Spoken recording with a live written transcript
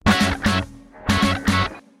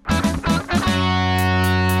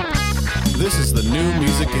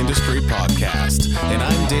Music Industry Podcast, and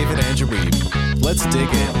I'm David Angereeb. Let's dig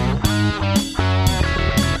in.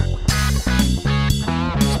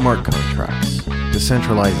 Smart contracts,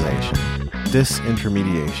 decentralization,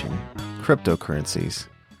 disintermediation, cryptocurrencies.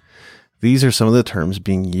 These are some of the terms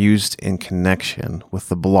being used in connection with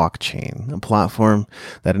the blockchain, a platform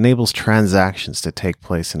that enables transactions to take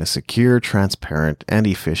place in a secure, transparent, and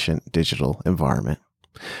efficient digital environment.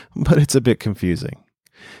 But it's a bit confusing.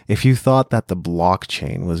 If you thought that the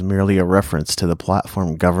blockchain was merely a reference to the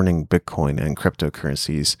platform governing Bitcoin and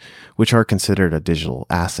cryptocurrencies, which are considered a digital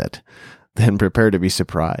asset, then prepare to be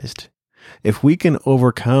surprised. If we can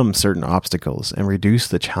overcome certain obstacles and reduce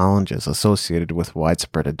the challenges associated with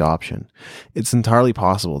widespread adoption, it's entirely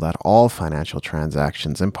possible that all financial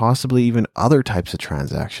transactions and possibly even other types of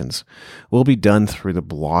transactions will be done through the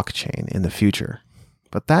blockchain in the future.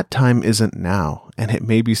 But that time isn't now, and it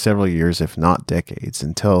may be several years, if not decades,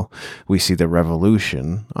 until we see the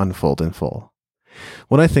revolution unfold in full.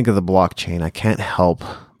 When I think of the blockchain, I can't help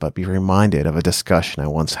but be reminded of a discussion I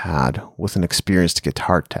once had with an experienced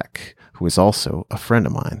guitar tech who is also a friend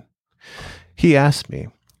of mine. He asked me,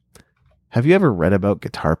 "Have you ever read about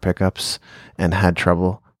guitar pickups and had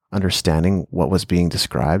trouble understanding what was being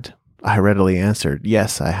described?" I readily answered,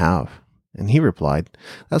 "Yes, I have." And he replied,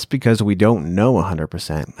 "That's because we don't know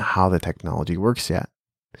 100% how the technology works yet."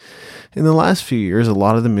 In the last few years, a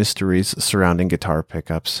lot of the mysteries surrounding guitar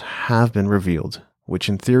pickups have been revealed, which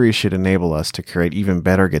in theory should enable us to create even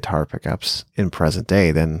better guitar pickups in present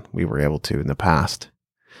day than we were able to in the past.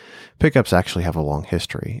 Pickups actually have a long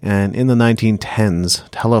history, and in the 1910s,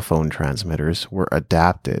 telephone transmitters were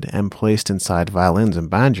adapted and placed inside violins and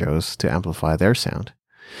banjos to amplify their sound.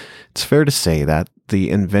 It's fair to say that the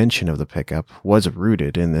invention of the pickup was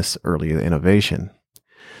rooted in this early innovation.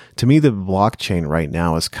 To me, the blockchain right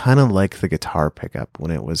now is kind of like the guitar pickup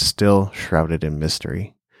when it was still shrouded in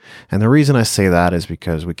mystery. And the reason I say that is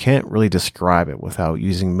because we can't really describe it without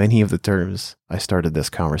using many of the terms I started this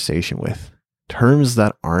conversation with. Terms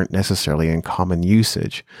that aren't necessarily in common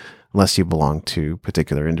usage unless you belong to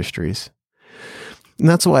particular industries. And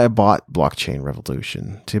that's why I bought Blockchain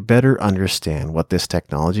Revolution, to better understand what this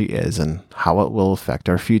technology is and how it will affect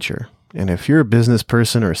our future. And if you're a business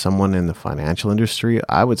person or someone in the financial industry,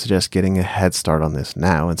 I would suggest getting a head start on this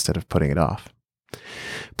now instead of putting it off.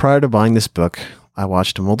 Prior to buying this book, I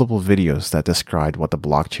watched multiple videos that described what the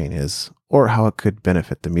blockchain is or how it could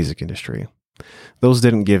benefit the music industry. Those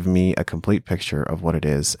didn't give me a complete picture of what it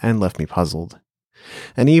is and left me puzzled.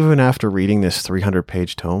 And even after reading this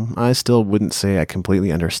 300-page tome, I still wouldn't say I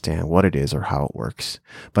completely understand what it is or how it works.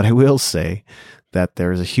 But I will say that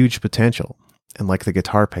there is a huge potential. And like the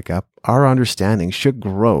guitar pickup, our understanding should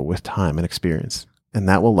grow with time and experience. And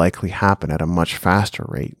that will likely happen at a much faster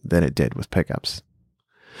rate than it did with pickups.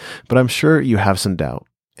 But I'm sure you have some doubt.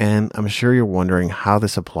 And I'm sure you're wondering how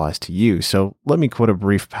this applies to you, so let me quote a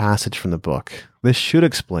brief passage from the book. This should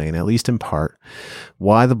explain, at least in part,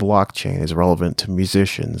 why the blockchain is relevant to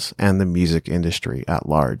musicians and the music industry at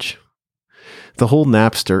large. The whole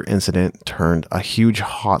Napster incident turned a huge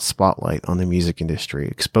hot spotlight on the music industry,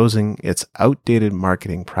 exposing its outdated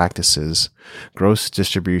marketing practices, gross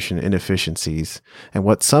distribution inefficiencies, and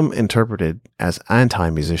what some interpreted as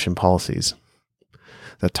anti-musician policies.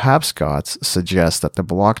 The Tapscotts suggest that the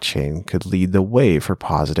blockchain could lead the way for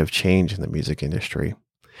positive change in the music industry.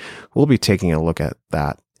 We'll be taking a look at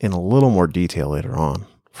that in a little more detail later on.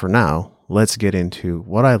 For now, let's get into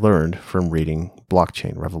what I learned from reading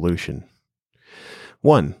Blockchain Revolution.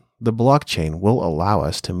 1. The blockchain will allow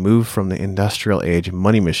us to move from the industrial age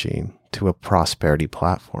money machine to a prosperity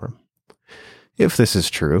platform. If this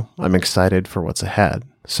is true, I'm excited for what's ahead.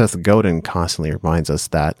 Seth Godin constantly reminds us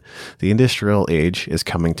that the industrial age is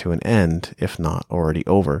coming to an end, if not already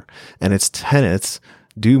over, and its tenets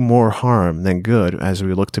do more harm than good as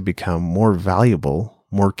we look to become more valuable,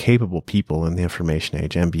 more capable people in the information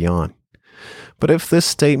age and beyond. But if this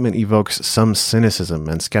statement evokes some cynicism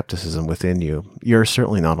and skepticism within you, you're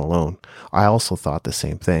certainly not alone. I also thought the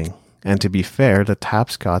same thing. And to be fair, the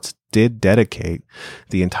Tapscotts did dedicate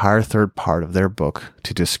the entire third part of their book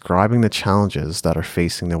to describing the challenges that are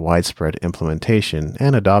facing the widespread implementation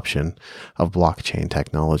and adoption of blockchain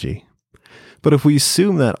technology. But if we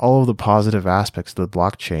assume that all of the positive aspects of the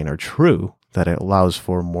blockchain are true, that it allows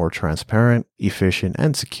for more transparent, efficient,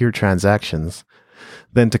 and secure transactions,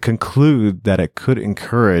 then to conclude that it could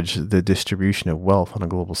encourage the distribution of wealth on a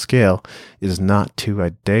global scale is not too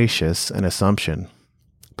audacious an assumption.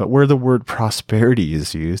 But where the word prosperity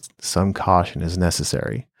is used, some caution is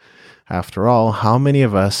necessary. After all, how many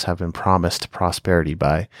of us have been promised prosperity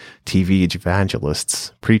by TV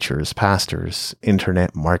evangelists, preachers, pastors,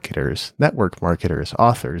 internet marketers, network marketers,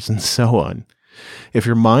 authors, and so on? If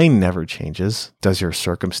your mind never changes, does your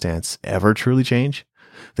circumstance ever truly change?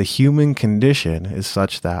 The human condition is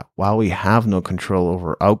such that while we have no control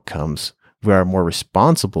over outcomes, we are more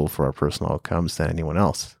responsible for our personal outcomes than anyone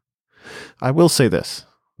else. I will say this,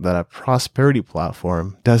 that a prosperity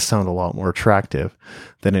platform does sound a lot more attractive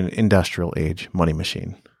than an industrial age money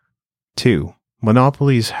machine. 2.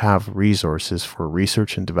 Monopolies have resources for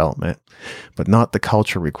research and development, but not the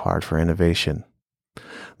culture required for innovation.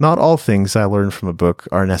 Not all things I learned from a book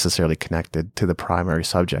are necessarily connected to the primary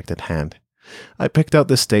subject at hand. I picked out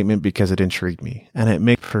this statement because it intrigued me, and it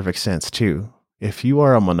makes perfect sense too. If you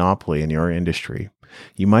are a monopoly in your industry,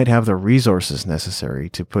 you might have the resources necessary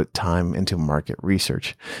to put time into market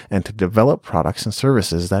research and to develop products and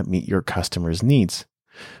services that meet your customers' needs.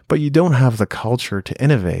 But you don't have the culture to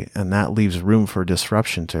innovate, and that leaves room for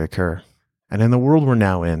disruption to occur. And in the world we're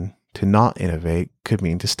now in, to not innovate could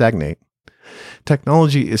mean to stagnate.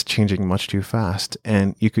 Technology is changing much too fast,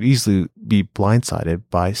 and you could easily be blindsided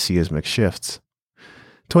by seismic shifts.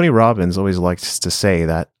 Tony Robbins always likes to say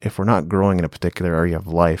that if we're not growing in a particular area of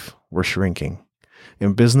life, we're shrinking.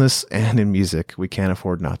 In business and in music, we can't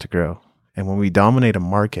afford not to grow. And when we dominate a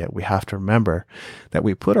market, we have to remember that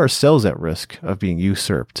we put ourselves at risk of being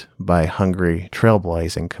usurped by hungry,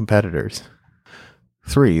 trailblazing competitors.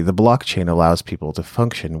 3. The blockchain allows people to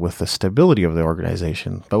function with the stability of the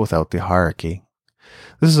organization, but without the hierarchy.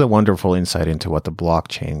 This is a wonderful insight into what the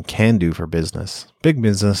blockchain can do for business. Big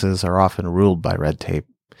businesses are often ruled by red tape,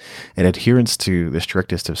 and adherence to the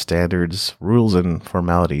strictest of standards, rules, and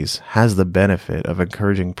formalities has the benefit of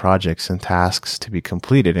encouraging projects and tasks to be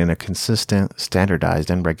completed in a consistent, standardized,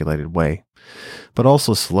 and regulated way, but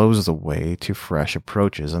also slows the way to fresh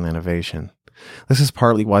approaches and innovation. This is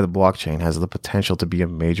partly why the blockchain has the potential to be a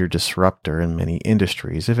major disruptor in many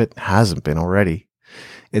industries if it hasn't been already.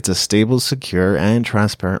 It's a stable, secure, and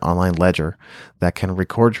transparent online ledger that can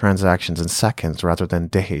record transactions in seconds rather than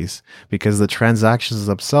days, because the transactions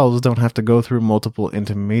themselves don't have to go through multiple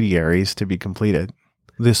intermediaries to be completed.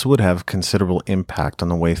 This would have considerable impact on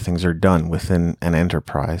the way things are done within an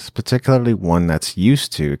enterprise, particularly one that's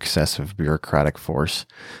used to excessive bureaucratic force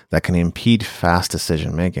that can impede fast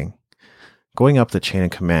decision-making. Going up the chain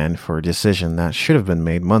of command for a decision that should have been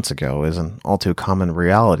made months ago is an all too common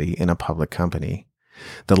reality in a public company.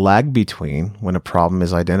 The lag between when a problem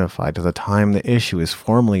is identified to the time the issue is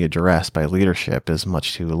formally addressed by leadership is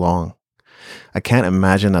much too long. I can't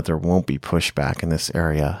imagine that there won't be pushback in this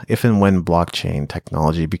area if and when blockchain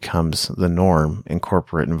technology becomes the norm in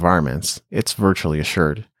corporate environments. It's virtually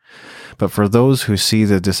assured. But for those who see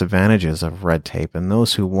the disadvantages of red tape and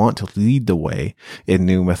those who want to lead the way in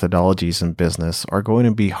new methodologies in business are going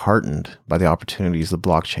to be heartened by the opportunities the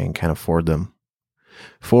blockchain can afford them.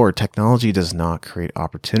 4. Technology does not create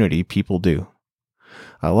opportunity, people do.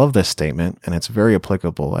 I love this statement, and it's very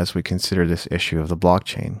applicable as we consider this issue of the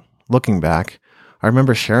blockchain. Looking back, I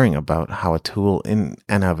remember sharing about how a tool in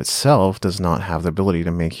and of itself does not have the ability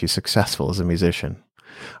to make you successful as a musician.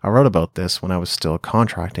 I wrote about this when I was still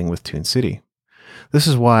contracting with Tune City. This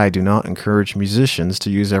is why I do not encourage musicians to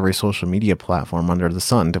use every social media platform under the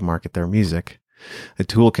sun to market their music. A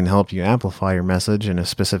tool can help you amplify your message, and a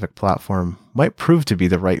specific platform might prove to be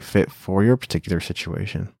the right fit for your particular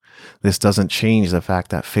situation. This doesn't change the fact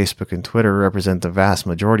that Facebook and Twitter represent the vast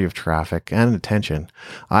majority of traffic and attention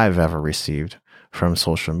I've ever received from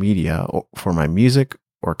social media for my music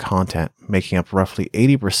or content, making up roughly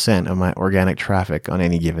 80% of my organic traffic on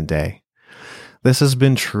any given day. This has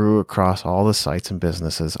been true across all the sites and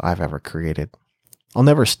businesses I've ever created. I'll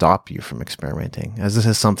never stop you from experimenting, as this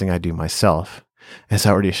is something I do myself. As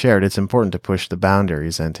I already shared, it's important to push the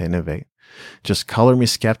boundaries and to innovate. Just color me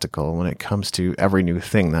skeptical when it comes to every new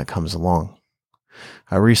thing that comes along.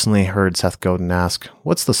 I recently heard Seth Godin ask,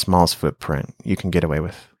 "What's the smallest footprint you can get away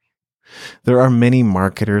with?" There are many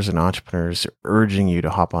marketers and entrepreneurs urging you to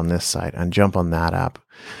hop on this site and jump on that app,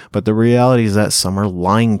 but the reality is that some are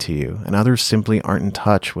lying to you and others simply aren't in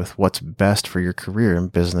touch with what's best for your career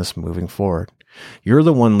and business moving forward. You're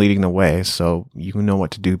the one leading the way, so you know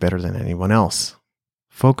what to do better than anyone else.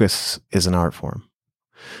 Focus is an art form.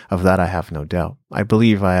 Of that I have no doubt. I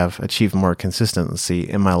believe I have achieved more consistency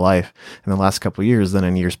in my life in the last couple of years than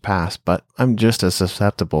in years past, but I'm just as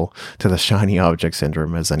susceptible to the shiny object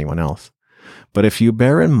syndrome as anyone else. But if you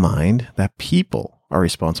bear in mind that people are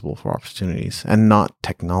responsible for opportunities and not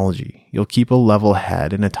technology, you'll keep a level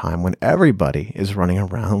head in a time when everybody is running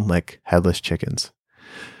around like headless chickens.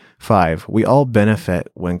 5. We all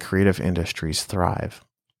benefit when creative industries thrive.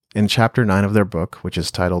 In Chapter 9 of their book, which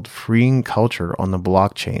is titled Freeing Culture on the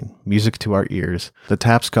Blockchain, Music to Our Ears, the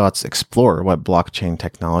Tapscotts explore what blockchain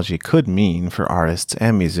technology could mean for artists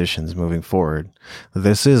and musicians moving forward.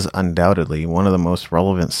 This is undoubtedly one of the most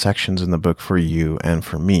relevant sections in the book for you and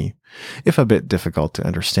for me, if a bit difficult to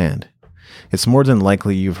understand. It's more than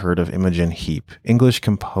likely you've heard of Imogen Heap, English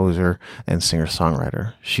composer and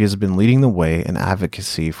singer-songwriter. She has been leading the way in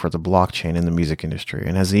advocacy for the blockchain in the music industry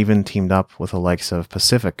and has even teamed up with the likes of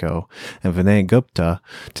Pacifico and Vinay Gupta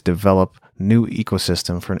to develop new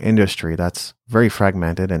ecosystem for an industry that's very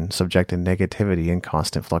fragmented and subject to negativity and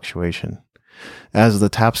constant fluctuation. As the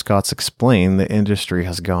Tapscotts explain, the industry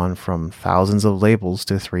has gone from thousands of labels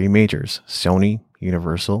to 3 majors, Sony,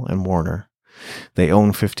 Universal, and Warner. They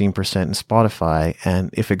own 15% in Spotify,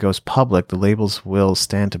 and if it goes public, the labels will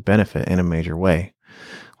stand to benefit in a major way.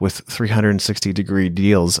 With 360-degree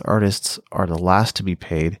deals, artists are the last to be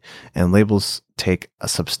paid, and labels take a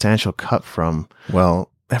substantial cut from,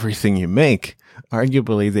 well, everything you make.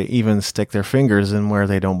 Arguably, they even stick their fingers in where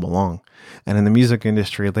they don't belong. And in the music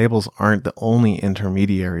industry, labels aren't the only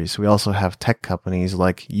intermediaries. We also have tech companies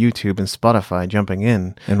like YouTube and Spotify jumping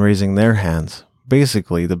in and raising their hands.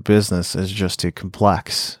 Basically, the business is just too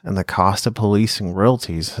complex, and the cost of policing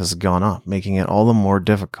royalties has gone up, making it all the more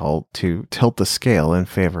difficult to tilt the scale in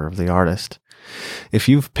favor of the artist. If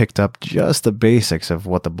you've picked up just the basics of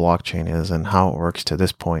what the blockchain is and how it works to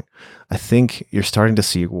this point, I think you're starting to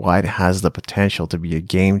see why it has the potential to be a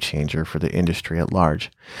game changer for the industry at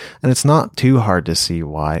large. And it's not too hard to see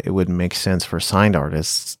why it would make sense for signed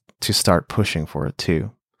artists to start pushing for it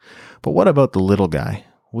too. But what about the little guy?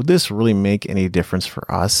 Would this really make any difference for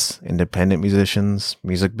us, independent musicians,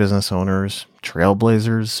 music business owners,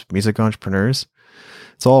 trailblazers, music entrepreneurs?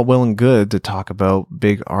 It's all well and good to talk about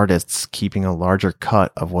big artists keeping a larger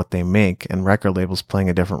cut of what they make and record labels playing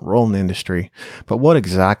a different role in the industry, but what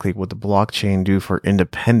exactly would the blockchain do for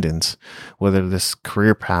independence, whether this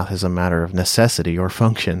career path is a matter of necessity or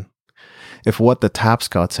function? If what the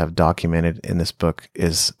Tapscotts have documented in this book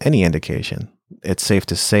is any indication, it's safe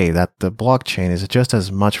to say that the blockchain is just as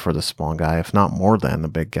much for the small guy, if not more than the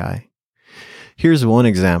big guy. Here's one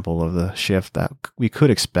example of the shift that we could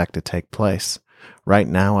expect to take place. Right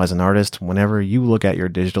now, as an artist, whenever you look at your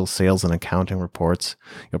digital sales and accounting reports,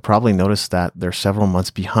 you'll probably notice that they're several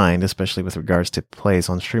months behind, especially with regards to plays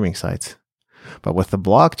on streaming sites. But with the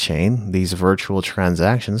blockchain, these virtual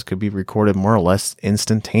transactions could be recorded more or less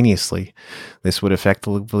instantaneously. This would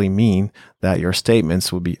effectively mean that your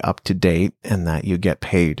statements would be up to date and that you get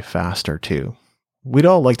paid faster too. We'd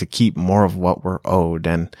all like to keep more of what we're owed,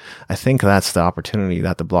 and I think that's the opportunity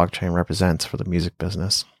that the blockchain represents for the music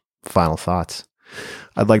business. Final thoughts.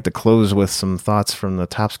 I'd like to close with some thoughts from the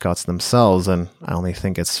Tapscotts themselves, and I only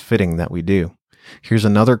think it's fitting that we do. Here's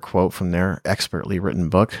another quote from their expertly written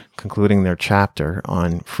book, concluding their chapter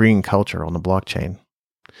on freeing culture on the blockchain.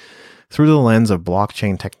 Through the lens of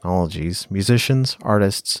blockchain technologies, musicians,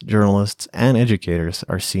 artists, journalists, and educators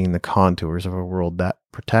are seeing the contours of a world that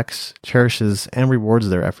protects, cherishes, and rewards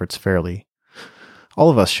their efforts fairly. All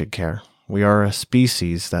of us should care. We are a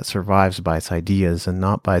species that survives by its ideas and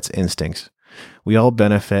not by its instincts. We all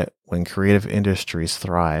benefit when creative industries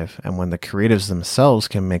thrive and when the creatives themselves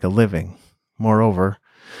can make a living. Moreover,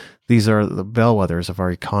 these are the bellwethers of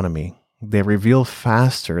our economy. They reveal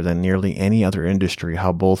faster than nearly any other industry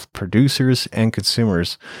how both producers and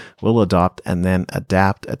consumers will adopt and then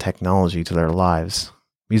adapt a technology to their lives.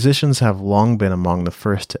 Musicians have long been among the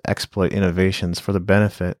first to exploit innovations for the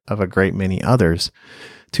benefit of a great many others,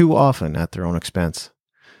 too often at their own expense.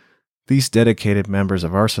 These dedicated members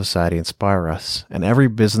of our society inspire us, and every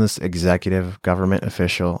business executive, government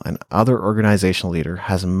official, and other organizational leader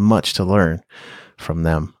has much to learn from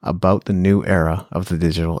them about the new era of the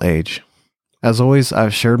digital age. As always,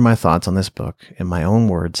 I've shared my thoughts on this book in my own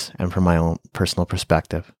words and from my own personal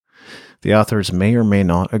perspective. The authors may or may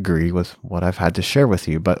not agree with what I've had to share with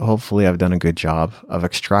you, but hopefully I've done a good job of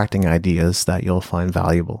extracting ideas that you'll find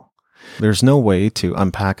valuable. There's no way to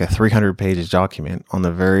unpack a 300-page document on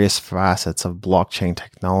the various facets of blockchain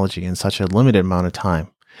technology in such a limited amount of time.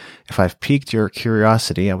 If I've piqued your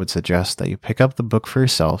curiosity, I would suggest that you pick up the book for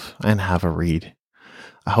yourself and have a read.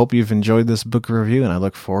 I hope you've enjoyed this book review, and I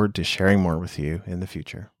look forward to sharing more with you in the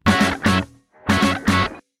future.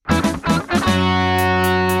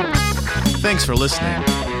 Thanks for listening.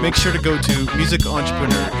 Make sure to go to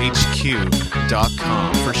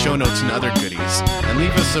musicentrepreneurhq.com for show notes and other goodies, and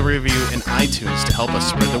leave us a review in iTunes to help us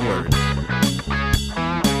spread the word.